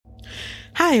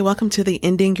Hi, welcome to the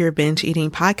Ending Your Binge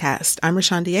Eating podcast. I'm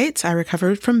Rashonda Yates. I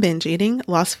recovered from binge eating,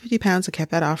 lost 50 pounds, and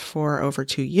kept that off for over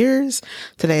 2 years.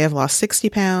 Today I've lost 60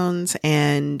 pounds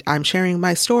and I'm sharing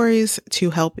my stories to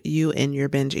help you in your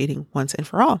binge eating once and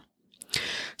for all.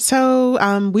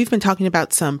 So, we've been talking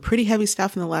about some pretty heavy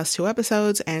stuff in the last 2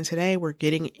 episodes, and today we're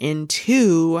getting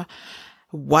into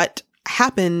what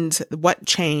happened, what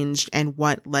changed, and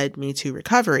what led me to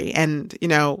recovery. And,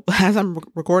 as I'm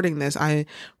recording this, I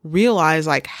realize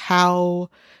how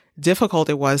difficult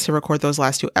it was to record those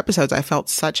last 2 episodes. I felt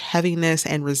such heaviness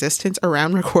and resistance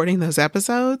around recording those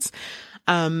episodes.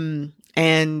 And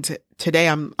today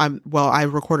I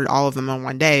recorded all of them on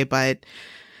one day, but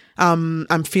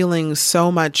I'm feeling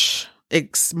so much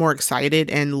more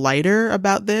excited and lighter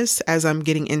about this as I'm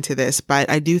getting into this, but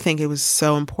I do think it was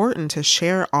so important to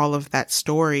share all of that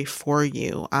story for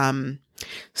you.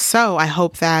 So I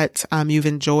hope that you've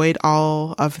enjoyed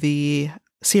all of the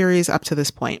series up to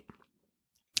this point.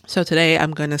 So today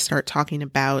I'm going to start talking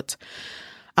about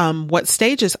what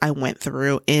stages I went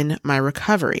through in my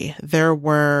recovery. There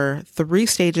were 3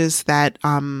 stages that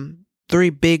 3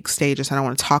 big stages that I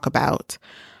want to talk about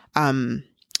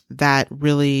that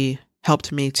really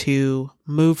helped me to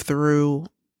move through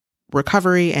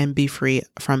recovery and be free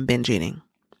from binge eating.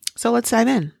 So let's dive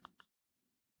in.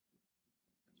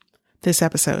 This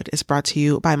episode is brought to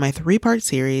you by my 3-part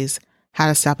series, How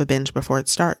to Stop a Binge Before It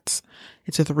Starts.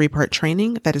 It's a 3-part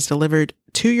training that is delivered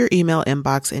to your email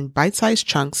inbox in bite-sized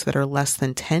chunks that are less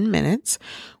than 10 minutes,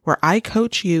 where I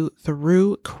coach you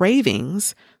through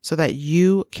cravings so that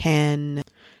you can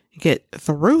get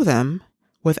through them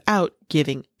without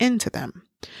giving into them.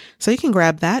 So you can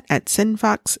grab that at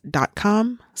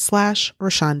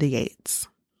sinfox.com/Rashonda Yates.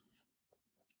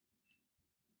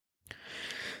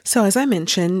 So as I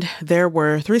mentioned, there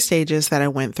were 3 stages that I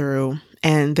went through,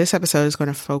 and this episode is going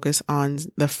to focus on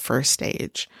the first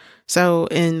stage. So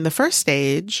in the first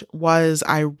stage was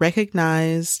I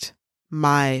recognized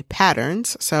my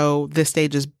patterns. So this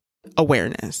stage is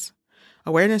awareness.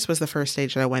 Awareness was the first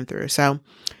stage that I went through. So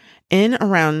in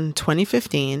around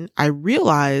 2015, I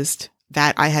realized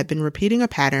that I had been repeating a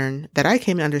pattern that I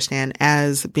came to understand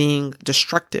as being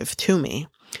destructive to me.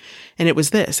 And it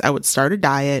was this: I would start a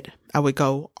diet, I would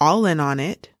go all in on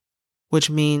it, which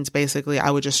means basically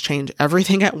I would just change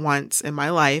everything at once in my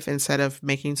life instead of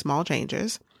making small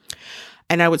changes.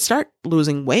 And I would start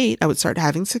losing weight, I would start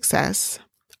having success,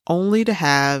 only to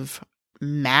have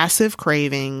massive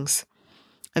cravings.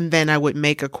 And then I would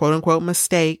make a quote unquote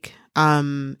mistake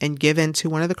and give in to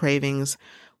one of the cravings,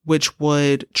 which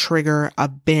would trigger a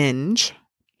binge.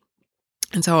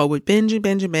 And so I would binge and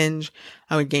binge and binge.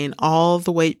 I would gain all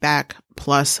the weight back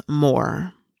plus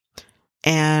more.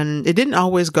 And it didn't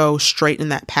always go straight in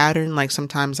that pattern. Like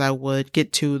sometimes I would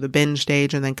get to the binge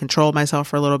stage and then control myself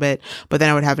for a little bit, but then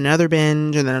I would have another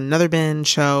binge and then another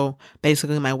binge. So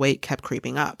basically my weight kept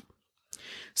creeping up.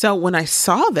 So when I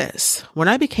saw this, when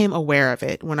I became aware of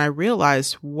it, when I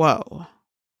realized, whoa,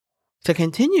 to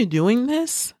continue doing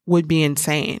this would be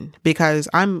insane because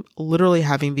I'm literally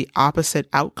having the opposite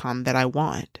outcome that I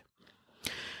want.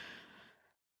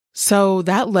 So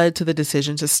that led to the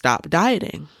decision to stop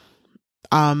dieting.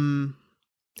 And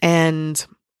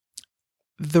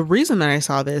the reason that I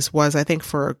saw this was, I think,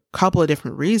 for a couple of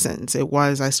different reasons. It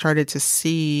was I started to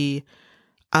see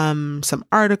some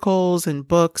articles and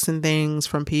books and things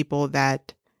from people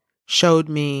that showed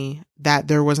me that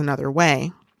there was another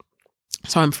way.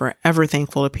 So I'm forever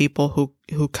thankful to people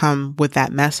who come with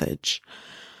that message.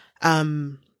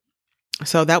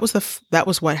 So that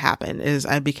was what happened, is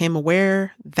I became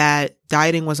aware that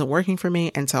dieting wasn't working for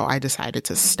me. And so I decided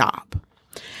to stop.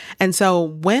 And so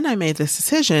when I made this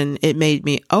decision, it made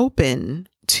me open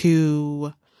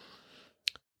to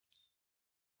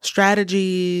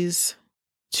strategies,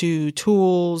 to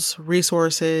tools,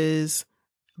 resources,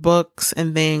 books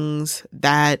and things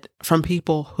that from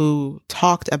people who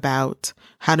talked about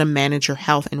how to manage your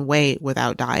health and weight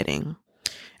without dieting.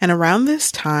 And around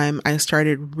this time, I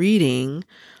started reading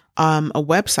a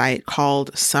website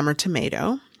called Summer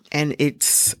Tomato, and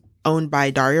it's owned by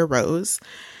Daria Rose.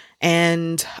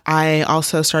 And I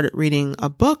also started reading a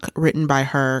book written by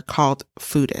her called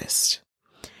Foodist.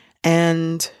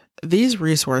 And these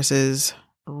resources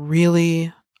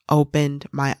really opened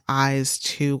my eyes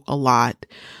to a lot.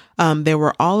 They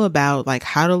were all about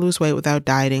how to lose weight without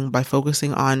dieting by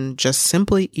focusing on just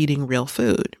simply eating real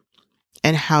food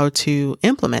and how to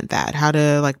implement that, how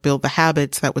to build the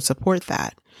habits that would support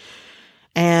that.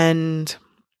 And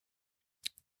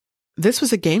this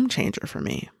was a game changer for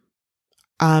me.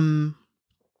 I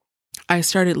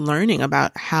started learning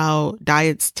about how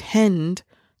diets tend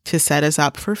to set us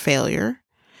up for failure,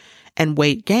 and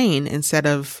weight gain instead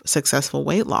of successful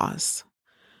weight loss.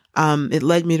 It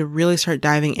led me to really start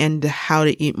diving into how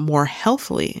to eat more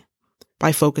healthily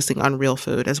by focusing on real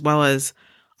food, as well as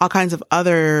all kinds of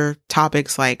other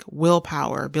topics like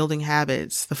willpower, building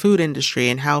habits, the food industry,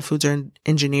 and how foods are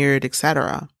engineered,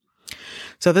 etc.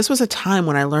 So this was a time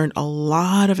when I learned a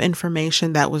lot of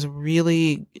information that was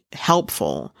really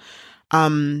helpful.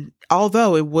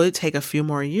 Although it would take a few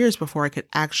more years before I could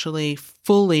actually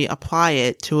fully apply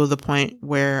it to the point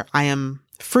where I am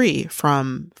free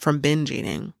from binge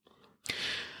eating.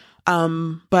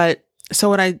 But so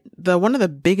one of the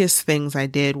biggest things I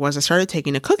did was I started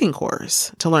taking a cooking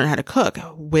course to learn how to cook,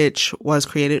 which was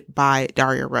created by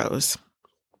Daria Rose,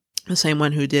 the same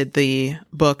one who did the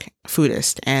book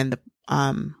Foodist and the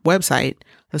website,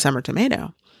 The Summer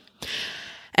Tomato.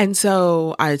 And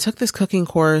so I took this cooking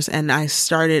course and I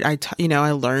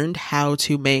learned how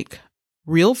to make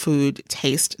real food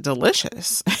taste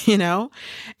delicious,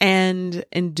 and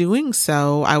in doing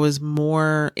so, I was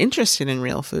more interested in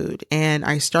real food and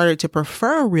I started to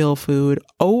prefer real food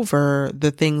over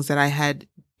the things that I had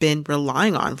been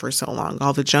relying on for so long,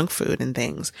 all the junk food and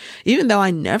things, even though I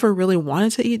never really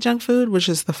wanted to eat junk food, which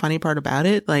is the funny part about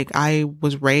it. Like, I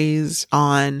was raised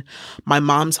on my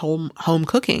mom's home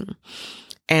cooking.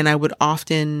 And I would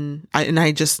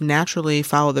I just naturally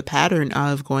follow the pattern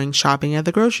of going shopping at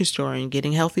the grocery store and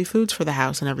getting healthy foods for the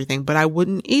house and everything. But I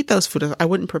wouldn't eat those foods. I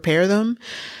wouldn't prepare them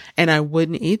and I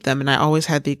wouldn't eat them. And I always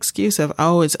had the excuse of,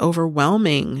 it's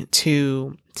overwhelming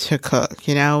to cook,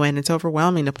 and it's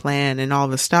overwhelming to plan and all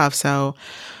this stuff. So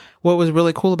what was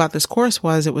really cool about this course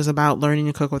was it was about learning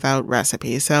to cook without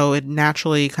recipes. So it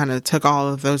naturally kind of took all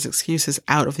of those excuses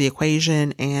out of the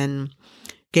equation and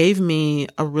gave me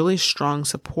a really strong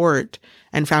support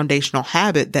and foundational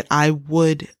habit that I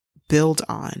would build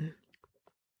on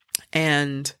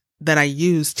and that I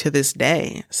use to this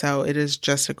day. So it is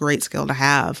just a great skill to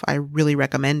have. I really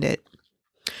recommend it.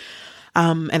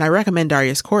 And I recommend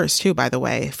Daria's course too, by the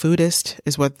way. Foodist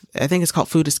is what I think it's called,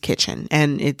 Foodist Kitchen.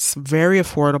 And it's very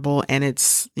affordable and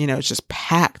it's, it's just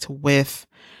packed with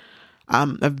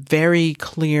a very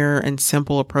clear and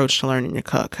simple approach to learning to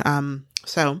cook.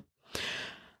 So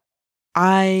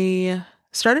I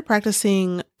started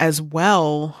practicing as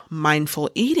well mindful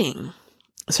eating.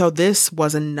 So this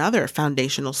was another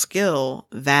foundational skill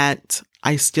that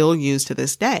I still use to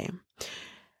this day.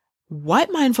 What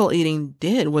mindful eating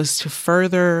did was to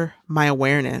further my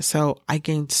awareness. So I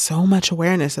gained so much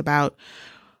awareness about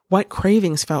what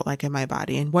cravings felt like in my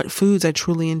body and what foods I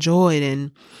truly enjoyed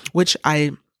and which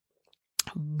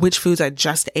foods I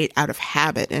just ate out of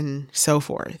habit and so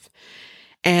forth.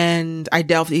 And I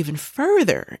delved even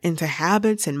further into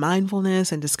habits and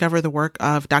mindfulness and discovered the work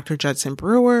of Dr. Judson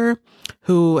Brewer,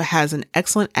 who has an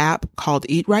excellent app called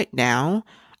Eat Right Now,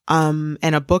 and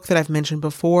a book that I've mentioned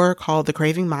before called The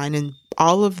Craving Mind. And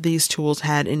all of these tools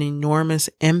had an enormous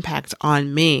impact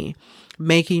on me,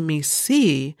 making me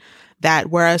see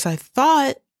that whereas I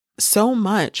thought so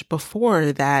much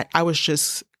before that I was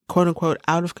just quote unquote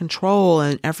out of control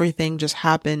and everything just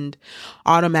happened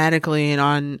automatically and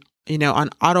on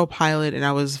autopilot and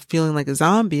I was feeling like a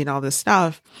zombie and all this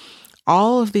stuff,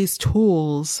 all of these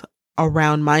tools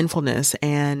around mindfulness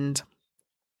and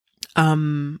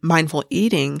mindful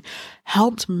eating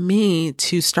helped me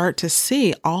to start to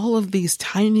see all of these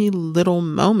tiny little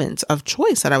moments of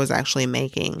choice that I was actually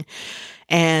making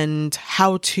and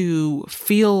how to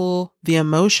feel the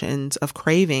emotions of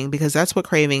craving, because that's what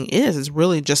craving is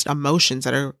really just emotions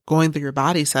that are going through your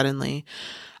body suddenly.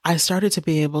 I started to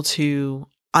be able to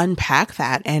unpack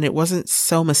that and it wasn't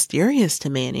so mysterious to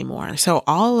me anymore. So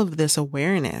all of this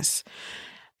awareness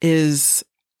is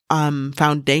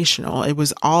foundational. It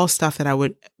was all stuff that I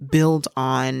would build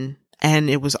on and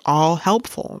it was all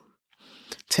helpful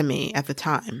to me at the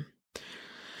time.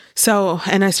 So,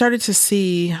 and I started to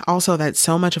see also that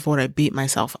so much of what I beat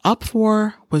myself up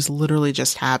for was literally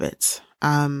just habits.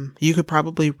 You could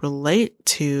probably relate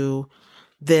to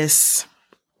this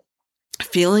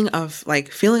feeling like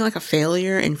a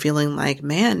failure and feeling like,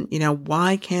 man,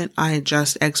 why can't I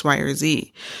just X, Y, or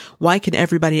Z? Why can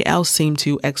everybody else seem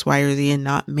to X, Y, or Z and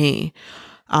not me?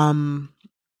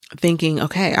 Thinking,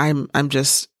 okay,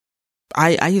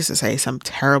 I used to say some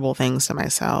terrible things to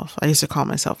myself. I used to call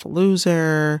myself a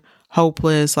loser,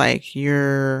 hopeless, like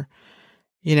you're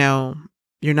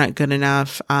not good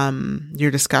enough.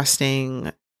 You're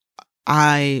disgusting.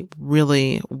 I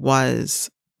really was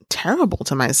terrible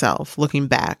to myself looking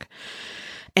back.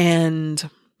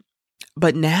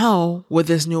 But now with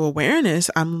this new awareness,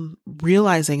 I'm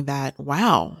realizing that,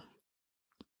 wow,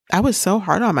 I was so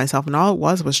hard on myself and all it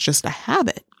was just a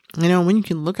habit. When you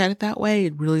can look at it that way,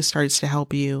 it really starts to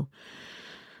help you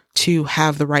to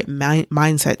have the right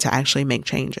mindset to actually make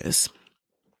changes.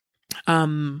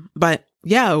 But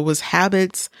yeah, it was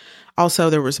habits. Also,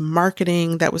 there was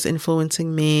marketing that was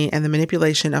influencing me and the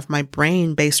manipulation of my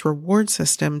brain-based reward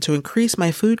system to increase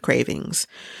my food cravings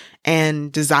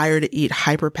and desire to eat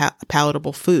hyper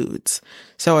palatable foods.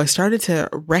 So I started to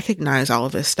recognize all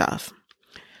of this stuff.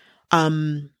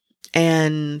 And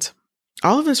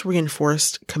all of this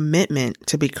reinforced commitment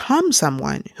to become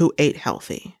someone who ate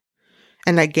healthy.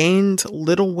 And I gained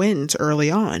little wins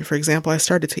early on. For example, I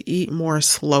started to eat more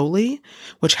slowly,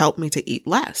 which helped me to eat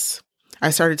less.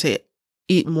 I started to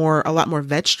eat a lot more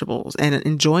vegetables and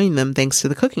enjoying them thanks to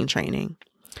the cooking training.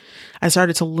 I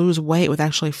started to lose weight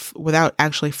without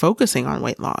actually focusing on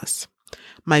weight loss.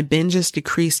 My binges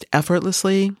decreased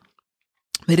effortlessly.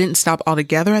 They didn't stop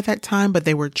altogether at that time, but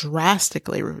they were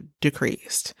drastically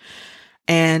decreased.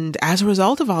 And as a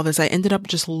result of all this, I ended up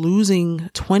just losing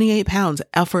 28 pounds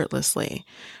effortlessly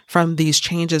from these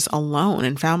changes alone,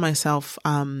 and found myself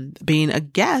being a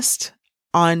guest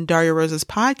on Daria Rosa's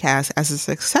podcast as a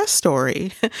success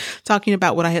story, talking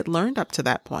about what I had learned up to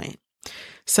that point.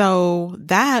 So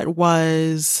that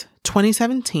was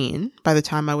 2017 by the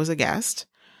time I was a guest,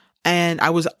 and I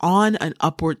was on an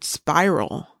upward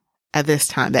spiral at this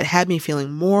time that had me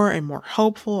feeling more and more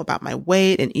hopeful about my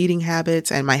weight and eating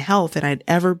habits and my health than I'd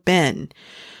ever been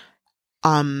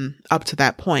up to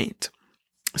that point.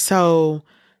 So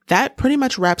that pretty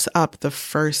much wraps up the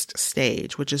first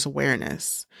stage, which is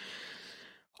awareness.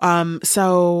 And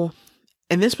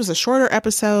this was a shorter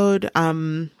episode,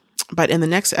 but in the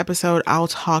next episode, I'll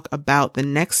talk about the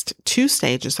next 2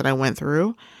 stages that I went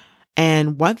through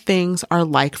and what things are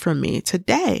like for me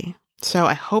today. So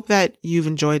I hope that you've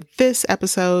enjoyed this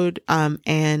episode,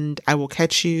 and I will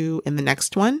catch you in the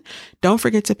next one. Don't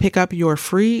forget to pick up your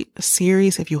free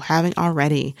series if you haven't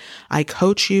already. I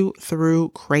coach you through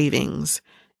cravings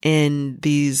in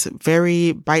these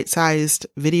very bite-sized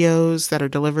videos that are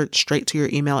delivered straight to your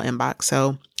email inbox.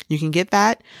 So you can get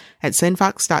that at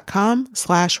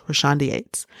sendfox.com/Rashonda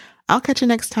Yates. I'll catch you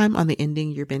next time on the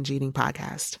Ending Your Binge Eating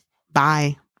podcast.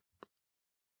 Bye.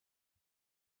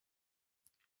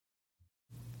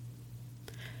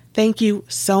 Thank you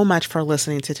so much for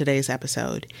listening to today's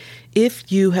episode.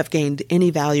 If you have gained any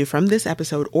value from this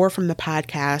episode or from the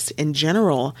podcast in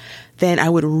general, then I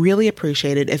would really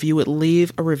appreciate it if you would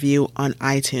leave a review on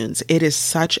iTunes. It is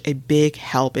such a big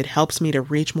help. It helps me to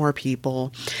reach more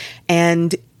people.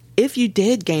 And if you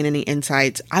did gain any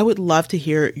insights, I would love to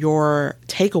hear your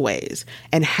takeaways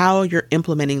and how you're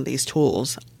implementing these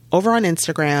tools. Over on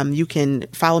Instagram, you can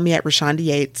follow me at Rashonda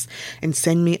Yates and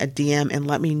send me a DM and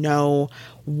let me know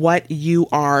what you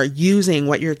are using,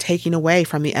 what you're taking away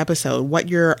from the episode, what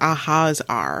your ahas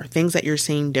are, things that you're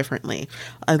seeing differently.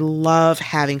 I love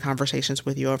having conversations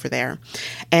with you over there.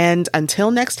 And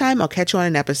until next time, I'll catch you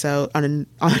on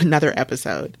another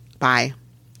episode. Bye.